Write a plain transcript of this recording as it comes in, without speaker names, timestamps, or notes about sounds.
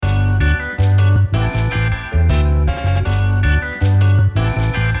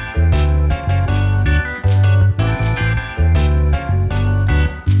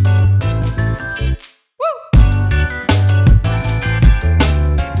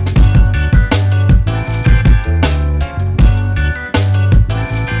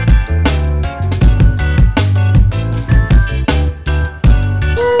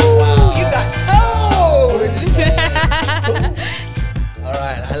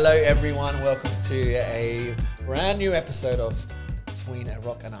Hello everyone, welcome to a brand new episode of Between a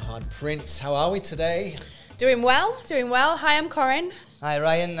Rock and a Hard Prince. How are we today? Doing well. Hi, I'm Corinne. Hi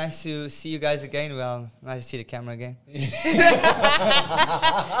Ryan, nice to see you guys again. Well, nice to see the camera again. It's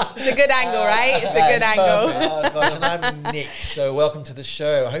a good angle, right? It's a good angle. Oh gosh, and I'm Nick, so welcome to the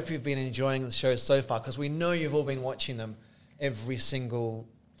show. I hope you've been enjoying the show so far, because we know you've all been watching them every single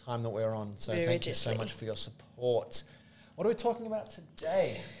time that we're on. So thank you so much for your support. What are we talking about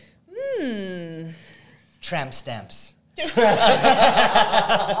today? Tramp stamps.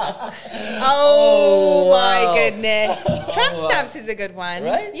 Oh my goodness. Tramp stamps is a good one.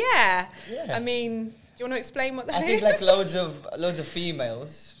 Right? Yeah. I mean, do you want to explain what that I is? think like loads of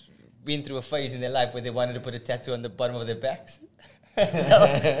females been through a phase in their life where they wanted to put a tattoo on the bottom of their backs.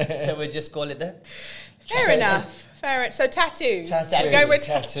 so we just call it that. Fair enough. So tattoos. Tattoos. Go with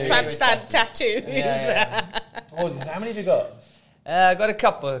Tattoos. tramp stamp tattoos. Yeah. Oh, how many have you got? I got a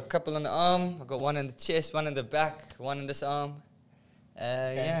couple on the arm. I got one on the chest, one on the back, one on this arm.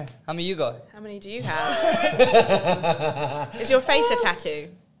 Yeah. How many you got? How many do you have? Is your face a tattoo?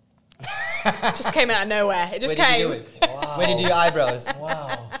 Just came out of nowhere. It just came. Where did you do it? Wow. Where did you do your eyebrows?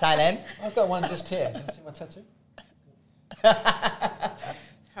 Wow. Thailand? I've got one just here. Can you see my tattoo?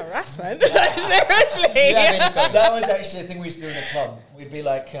 Harassment? Seriously? That was actually a thing we used to do in the club. We'd be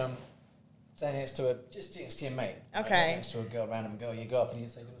like, standing next to your mate. Okay. Like next to a girl, random girl. You go up and you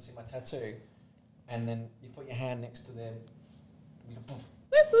say, "You want to see my tattoo?" And then you put your hand next to them. You go,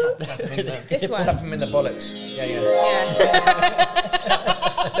 tap them in the, This one. Tap them in the bollocks. Yeah.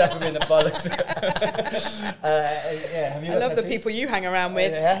 Tap him in the bollocks. Have you I got love the tattoos? people you hang around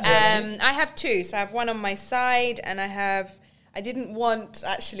with. Yeah. I have two. So I have one on my side, and I didn't want,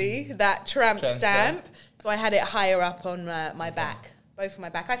 actually, that tramp stamp. So I had it higher up on my back. Both of my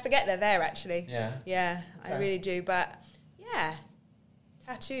back. I forget they're there, actually. Yeah. Yeah, I Okay. really do. But, yeah,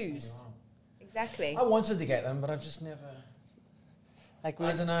 tattoos. Exactly. I wanted to get them, but I've just never... I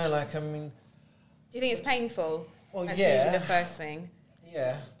don't know, I mean... Do you think it's painful? Well, That's yeah. usually the first thing.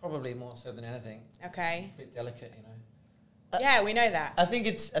 Yeah, probably more so than anything. Okay. A bit delicate, you know. Yeah, we know that. I think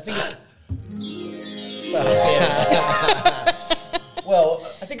it's Well,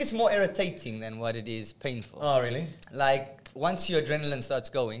 I think it's more irritating than what it is painful. oh, really? Like, once your adrenaline starts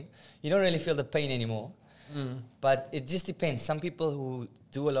going, you don't really feel the pain anymore. But it just depends. Some people who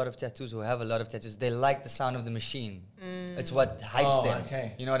do a lot of tattoos, who have a lot of tattoos, they like the sound of the machine. It's what hypes them.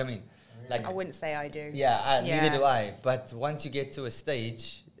 Okay. You know what I mean? Like, I wouldn't say I do. yeah, Yeah. neither do I. But once you get to a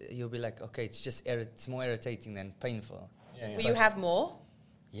stage, you'll be like, okay, it's more irritating than painful. Yeah. Will you have more?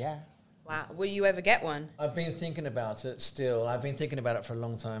 Yeah. Wow. Will you ever get one? I've been thinking about it still. I've been thinking about it for a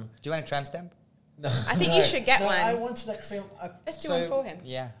long time. Do you want a tramp stamp? No, I think you should get one. I wanted to... Let's do one for him.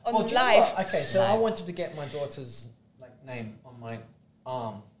 Yeah. On do you know live. what? Okay, so I Live. wanted to get my daughter's name on my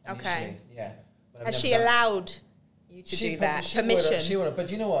arm. Okay. initially, Yeah. But I've Has never she done it. allowed you to do that? Permission? She would have. But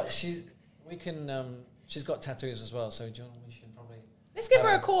you know what? We can... she's got tattoos as well, so do you know, we should probably... Let's give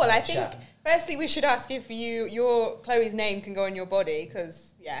her a call. have I a think, chat. firstly, we should ask if your Chloe's name can go on your body,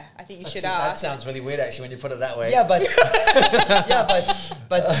 because, yeah, I think you should That ask. sounds really weird, actually, when you put it that way. Yeah, but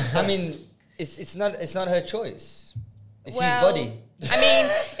but I mean, it's not her choice. It's his body. I mean,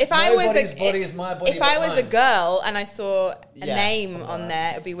 if I was Nobody's body is my body if but I was a mine. girl and I saw a Yeah, name something on like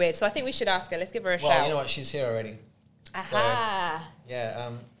there, it'd be weird. So I think we should ask her. Let's give her a Well, shout. you know what? She's here already. Aha. Yeah,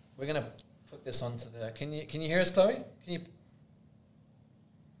 we're gonna put this onto the. Can you hear us, Chloe? Can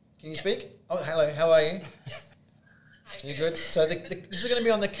you speak? Oh, hello. How are you? You good? So this is gonna be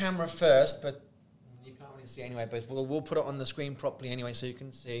on the camera first, but you can't really see anyway. But we'll put it on the screen properly anyway, so you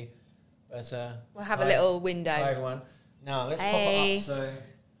can see. But We'll have a little window. Hi everyone. Now let's pop Hey. it up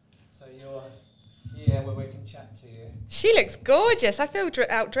so you're here where we can chat to you. She looks gorgeous. I feel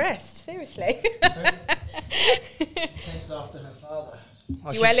outdressed. Seriously. Thanks after her father.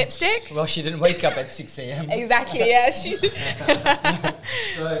 Do you wear lipstick? Well, she didn't wake up at 6 a.m. Exactly. Yeah. She. So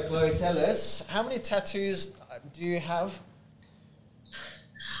Chloe, tell us, how many tattoos do you have?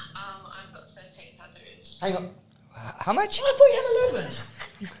 I've got 13 tattoos. Hang on. How much? I thought you had 11.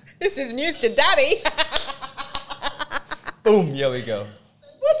 This is news to Daddy. Boom! Here we go.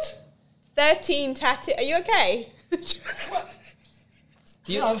 What? 13 tattoo. Are you okay?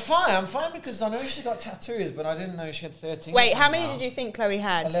 No, I'm fine. I'm fine because I know she got tattoos, but I didn't know she had 13. Wait, how many did you think Chloe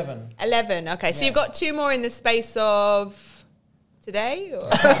had? 11. 11. Okay, so Yeah. you've got 2 more in the space of today? Or?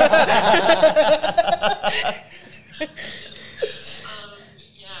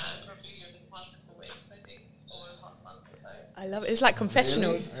 Probably over the past couple of weeks, I think, or the past month or so. I love it. It's like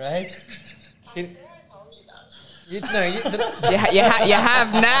confessionals. Right? I'm sure I told you that. You You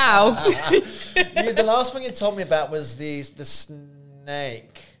have now. the last one you told me about was the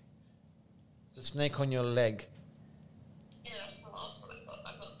snake. The snake on your leg. Yeah, that's the last one I've got.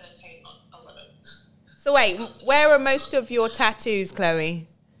 I've got 13, not 11. So wait, where are most of your tattoos, Chloe?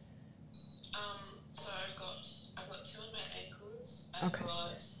 So I've got 2 on my ankles. I've Okay.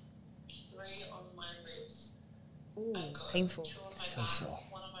 got 3 on my ribs. Ooh, I've got painful. 2 on my So back, sore.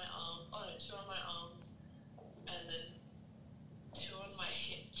 1 on my arm. Oh no, 2 on my arms, and then 2 on my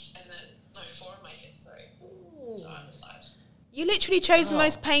hips, and then 4 on my hips. Sorry. So on the side. You literally chose the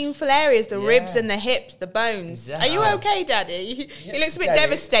most painful areas, the ribs Yeah. and the hips, the bones. Are you Exactly. okay, Daddy? Yeah. He looks a bit Daddy.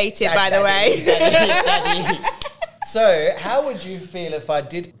 devastated, Dad- by the daddy, way. daddy, daddy. So, how would you feel if I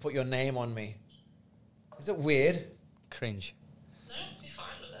did put your name on me? Is it weird? Cringe. No, I'd be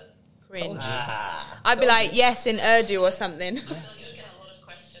fine with it. Cringe. Ah. I'd be like, yes, in Urdu or something. I feel like you'll get a lot of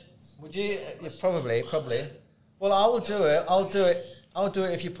questions. Would you? Yeah, probably. Well, I will do it. I'll do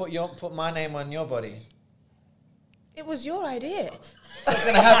it if you put my name on your body. It was your idea.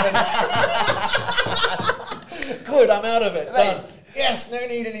 Good, I'm out of it. Done. Yes, no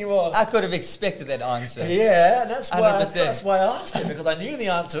need anymore. I could have expected that answer. Yeah, and that's why 100%. that's why I asked it, because I knew the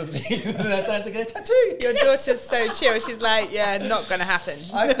answer would be that I don't have to get a tattoo. Your daughter's so chill. She's like, yeah, not going to happen.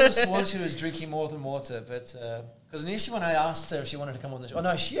 I could have sworn she was drinking more than water, but because initially when I asked her if she wanted to come on the show, oh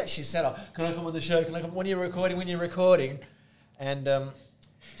no, she actually said, oh, "Can I come on the show? Can I come when you're recording? When you're recording?" And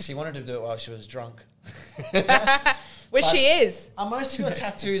she wanted to do it while she was drunk. Which she is. Are most of your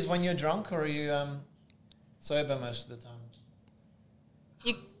tattoos when you're drunk, or are you sober most of the time?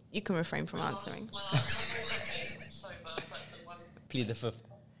 You can refrain from answering. My last one has been sober, but the Plead the fifth.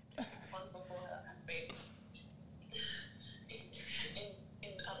 ones before that has been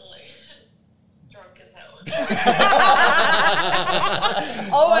in Adelaide, drunk as hell.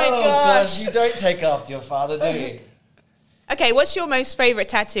 Oh my gosh. You don't take after your father, do you? Okay, what's your most favourite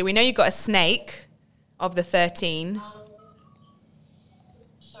tattoo? We know you got a snake of the 13.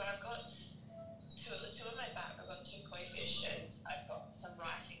 So I've got two on my back. I've got 2 koi fish, and I've got some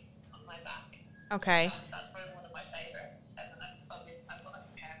writing on my back. Okay. That's probably one of my favorites. And then I've got a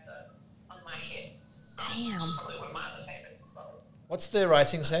panther on my hip. Damn. Probably one of my other favorites as well. What's the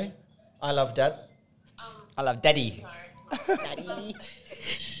writing say? I love Dad. I love daddy. No, it's not. Daddy.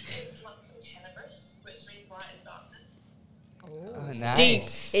 It's lux and tenebris, which means light and darkness. Oh,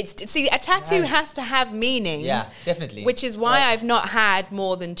 nice. Deep. See, a tattoo has to have meaning. Yeah, definitely. Which is why I've not had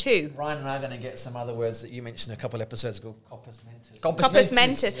more than 2. Ryan and I are going to get some other words that you mentioned a couple episodes ago. Compos mentis. Compos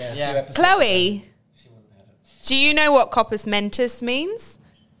mentis. Yeah, a Yeah. few episodes Chloe, ago. She wouldn't have it. do you know what compos mentis means?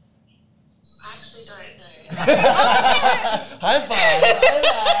 I actually don't know. High five. High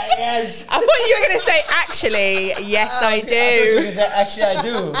five. Yes. I thought you were going to say, actually, yes, I do. Actually, I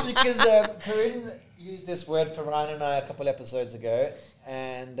do. Because Corinne used this word for Ryan and I a couple episodes ago,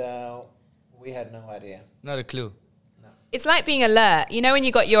 and we had no idea. Not a clue. It's like being alert. You know when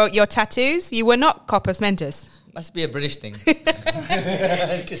you got your tattoos, you were not compos mentis. Must be a British thing.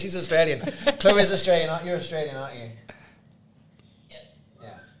 Because she's Australian. Chloe's Australian. You're Australian, aren't you? Yes.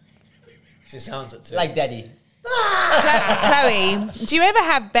 Yeah. She sounds it too. Like daddy. Chloe, do you ever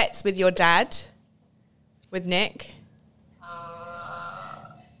have bets with your dad? With Nick?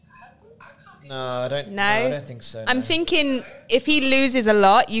 No, I don't. No? I don't think so. I'm no. thinking if he loses a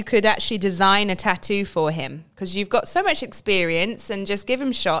lot, you could actually design a tattoo for him because you've got so much experience and just give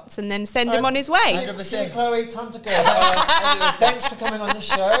him shots and then send him on his way. 100%. Chloe, time to go. Thanks for coming on the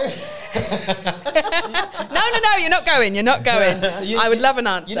show. No, you're not going. You're not going. I would love an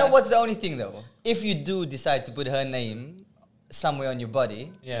answer. You know what's the only thing though? If you do decide to put her name somewhere on your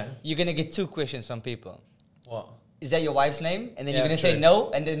body, Yeah. you're gonna get 2 questions from people. What? Is that your wife's name? And then Yeah, you're gonna say true.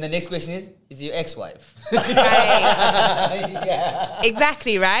 no, and then the next question is it your ex-wife? Right. Yeah.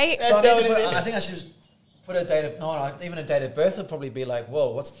 Exactly, right? So I think I should just put a date of even a date of birth would probably be like, whoa,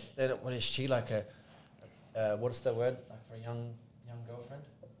 what is she like what's the word like for a young girlfriend?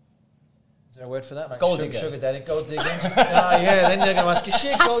 Is there a word for that? Like Gold digger. Sugar daddy, gold digger. Yeah. Then they're gonna ask, is she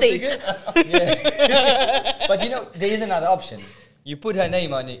a gold Hussy. digger? Yeah. But you know, there is another option. You put her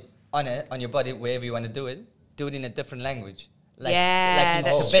name on your body wherever you want to do it. Do it in a different language. Yeah, in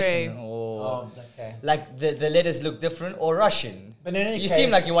that's Tibetan true. Or Oh, okay. like the letters look different, or Russian. But in any You case, seem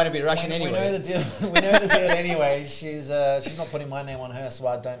like you want to be Russian we anyway. know the deal. We know the deal anyway. She's not putting my name on her, so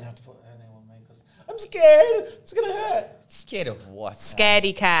I don't have to put her name on me because I'm scared. It's gonna hurt. Scared of what?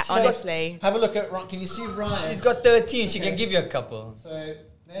 Scaredy cat, So honestly. have a look at Ryan. Can you see Ryan? She's got 13. She can give you a couple. So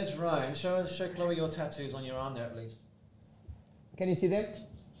there's Ryan. Show Chloe your tattoos on your arm there at least. Can you see them?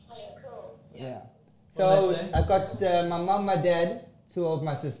 Oh, yeah, cool. Yeah. What So did they say? I've got my mom, my dad, 2 of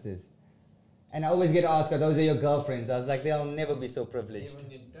my sisters. And I always get asked, those are your girlfriends. I was like, they'll never be so privileged.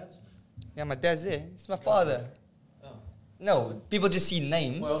 Even your dad's. Yeah, my dad's there. It's my father. Oh. No, people just see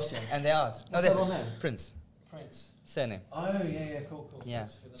names What else, Jim? and they ask. No, What's that's that on there? Prince. Prince. Surname. Oh, yeah, cool. Yeah.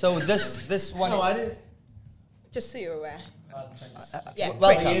 it's for the- So this one. No, I didn't. Just so you're aware. Prince. Yeah.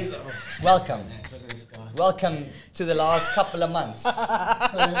 Welcome. He is- Welcome. Look at this guy. Welcome to the last couple of months. So,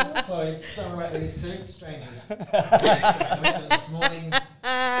 Chloe, don't worry about these two strangers. I met them this morning.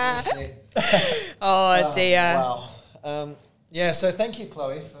 Honestly. Oh dear. Wow. Yeah, so thank you,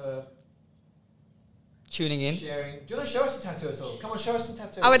 Chloe, for Tuning in. sharing. Do you want to show us a tattoo at all? Come on, show us some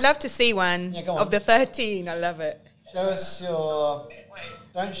tattoos. I would love to see one Yeah, go on. of the 13. I love it. Show us your... Wait.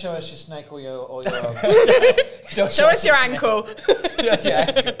 Don't show us your snake or your... Don't Show us your ankle.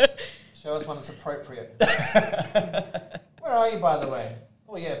 Show us one that's appropriate. Where are you, by the way?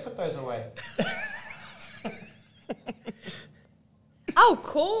 Oh, yeah, put those away. Oh,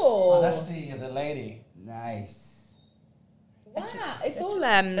 cool. Oh, that's the lady. Nice. Wow, it's all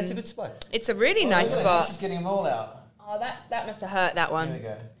That's a good spot. It's a really nice look, spot. She's getting them all out. Oh, that must have hurt that There we one.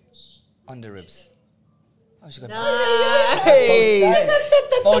 go. Under ribs. Oh, she got Nice.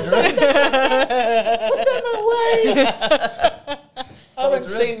 both ribs. I haven't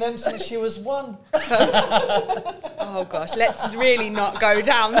seen them since she was 1. Oh gosh, let's really not go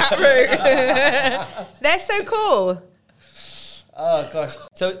down that route. They're so cool. Oh, gosh.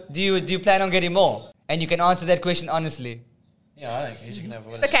 So do you plan on getting more? And you can answer that question honestly. Yeah, I think you can have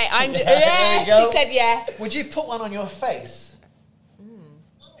one. It's okay, I'm There we yes, go. you said yes. Would you put one on your face?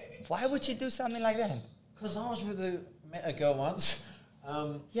 Why would you do something like that? Because I met a girl once.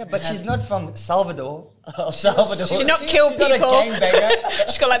 Yeah, who but had- she's not from Salvador. Salvador. She did not kill she's people. Not a gangbanger.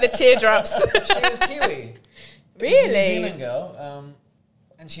 She's got like the teardrops. She was Kiwi. She's a New Really? Zealand girl.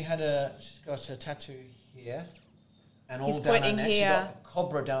 And she's got a tattoo here. And all He's down her pointing neck. here. She's got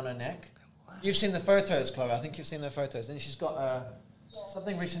cobra down her neck. You've seen the photos, Chloe. I think you've seen the photos. Then she's got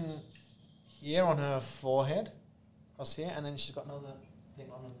something written here on her forehead, across here, and then she's got another thing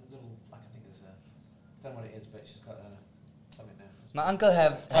on a little, I think it's I don't know what it is, but she's got something there. My uncle Hi,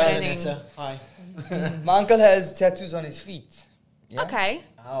 Learning. Zanetta. Hi. my uncle has tattoos on his feet. Yeah? Okay.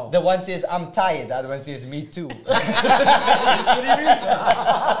 Ow. The one says I'm tired, the other one says me too.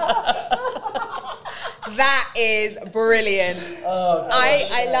 That is brilliant. Oh,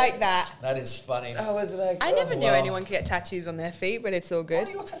 I like that. that is funny. I was like, I never knew wow. anyone could get tattoos on their feet, but it's all good. What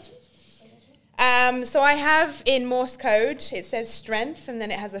are your tattoos? So I have in Morse code, it says strength, and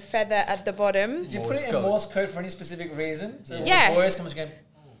then it has a feather at the bottom. Did you put Morse it in code. Morse code for any specific reason? So Yeah. when boys come and go,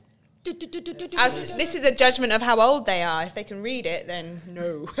 This is a judgment of how old they are. If they can read it, then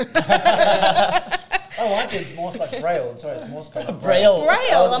no. oh, I did Morse like Braille. Sorry, it's Morse code. not Braille.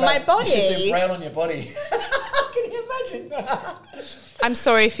 Braille I was on my like, You should do body. Braille on your body. Can you imagine? I'm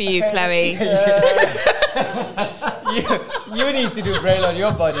sorry for you, Okay, Chloe. this is, you need to do braille on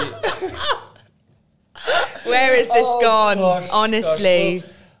your body. Where is this gone? gosh, Honestly. gosh.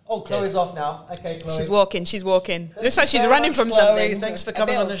 Oh, Chloe's off now. Okay, Chloe. She's walking. She's walking. Looks like she's So running much, from Chloe. something. Thanks for A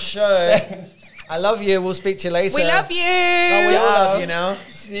coming on bill. the show. I love you. We'll speak to you later. We love you. Oh, we all love you now.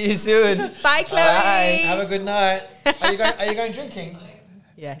 See you soon. Bye, Chloe. Bye. Have a good night. Are you going drinking?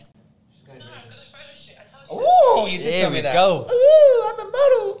 Yes. No, I've got a photo shoot. I told you. Oh, you did There tell we me that. go. Ooh, I'm a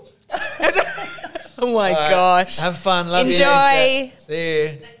model. Oh my All right. gosh. Have fun. Love you. Enjoy. Yeah. See you.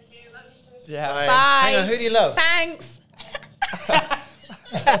 Thank you. Love you too. Yeah. Bye. Bye. Hang on. Who do you love? Thanks.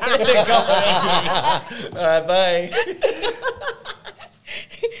 All right. Bye.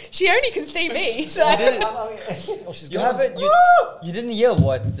 She only can see me. So. Oh, she's You gone. haven't. You didn't hear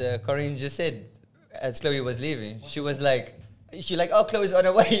what Corinne just said as Chloe was leaving. She was like, oh, Chloe's on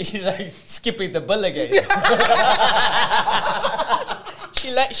her way. She's like skipping the bill again.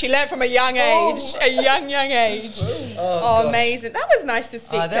 She learned from a young age. A young age. Oh, Oh, gosh. amazing. That was nice to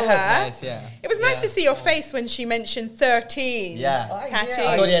speak Ah, to that her. was nice, yeah. It was nice Yeah. to see your face when she mentioned 13. Yeah. Tattoos.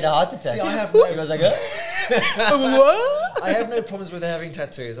 I thought he had a heart attack. See, I have He no- was like, huh? What? I have no problems with having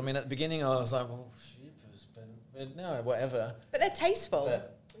tattoos. I mean, at the beginning, I was like, well, sheepers, but no, whatever. But they're tasteful.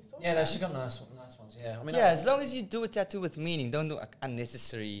 But yeah, no, she got nice ones. Yeah, I mean, Yeah, as long as you do a tattoo with meaning, don't do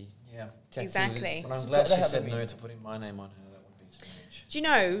unnecessary yeah. tattoos. Exactly. And I'm It's glad gotta she have said a no meaning. to putting my name on her. That would be strange. Do you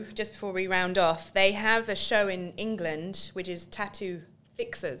know, just before we round off, they have a show in England which is Tattoo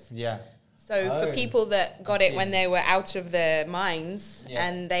Fixers. Yeah. So Oh, for people that got I it see. when they were out of their minds Yeah.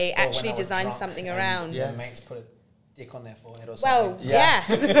 and they Or when actually I was designed drunk something and around. their mates put a dick on their forehead or Well, something. yeah,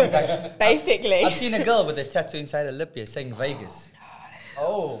 Exactly. basically. I've seen a girl with a tattoo inside her lip here saying Vegas.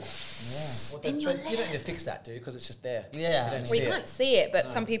 Oh, yeah. Well, but you don't need to fix that, dude, because it's just there. Yeah. You don't Well, see you it. can't see it, but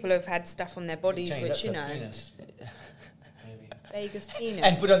some people have had stuff on their bodies Change which, that you to know. penis. Maybe. Vegas penis.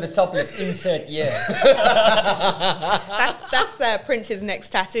 And put on the top lip, insert, That's Prince's next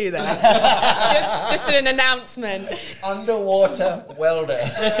tattoo there. just an announcement. Underwater welder.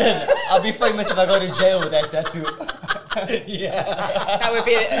 Listen, I'll be famous if I go to jail with that tattoo. Yeah. That would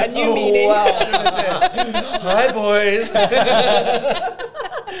be a new meaning. Wow. Hi, boys.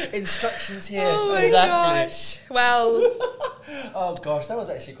 Instructions here. Oh my gosh. Well, Oh gosh, that was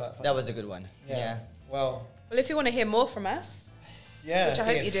actually quite fun. That was a good one. Yeah. Yeah. Well, if you want to hear more from us, yeah. Which I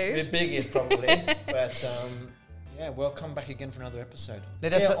hope you do. The big if probably. But yeah, we'll come back again for another episode.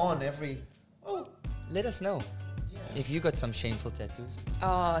 Let us- on every. Oh, Let us know yeah. if you got some shameful tattoos.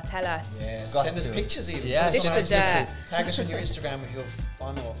 tell us. Yeah, Got send us to. pictures even. Yeah, Put us Dish on the our dirt. pictures. Tag us on your Instagram if you're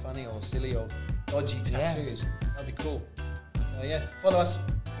fun or funny or silly or dodgy Yeah. tattoos. That'd be cool. So yeah, follow us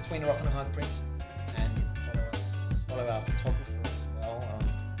Between a Rock and a Hard Prince, and follow our photographer as well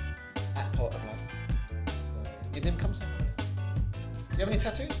at Poet of Love. So you didn't come say hi. Do you have any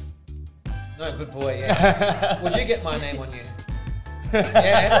tattoos? No, good boy. Yes. Would you get my name on you?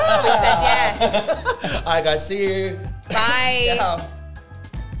 Yeah. We said yes. All right, guys. See you. Bye. Ciao.